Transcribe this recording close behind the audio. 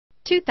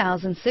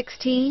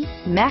2016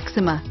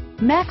 Maxima.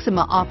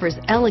 Maxima offers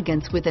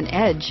elegance with an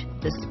edge.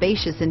 The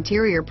spacious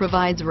interior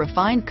provides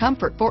refined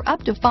comfort for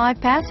up to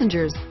 5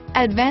 passengers.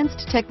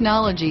 Advanced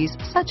technologies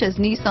such as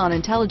Nissan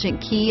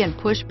Intelligent Key and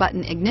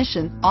push-button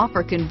ignition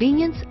offer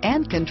convenience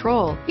and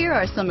control. Here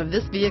are some of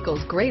this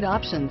vehicle's great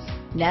options: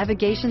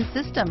 navigation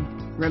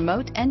system,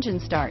 remote engine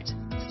start,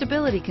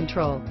 stability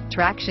control,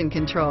 traction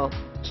control,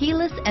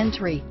 keyless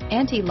entry,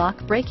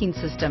 anti-lock braking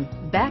system,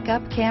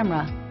 backup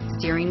camera,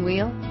 steering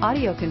wheel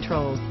audio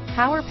controls,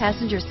 power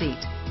passenger seat,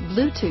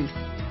 Bluetooth,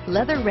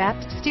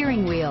 leather-wrapped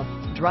steering wheel,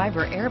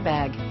 driver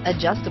airbag,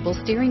 adjustable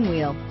steering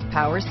wheel,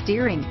 power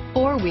steering,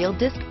 4-wheel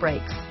disc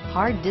brakes,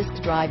 hard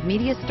disk drive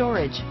media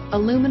storage,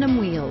 aluminum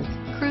wheels,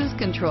 cruise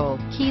control,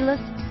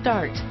 keyless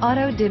start,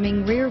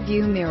 auto-dimming rear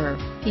view mirror,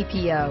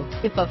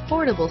 PPO. If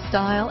affordable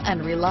style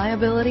and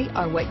reliability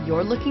are what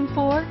you're looking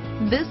for,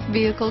 this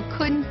vehicle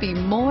couldn't be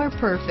more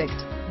perfect.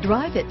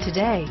 Drive it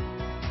today.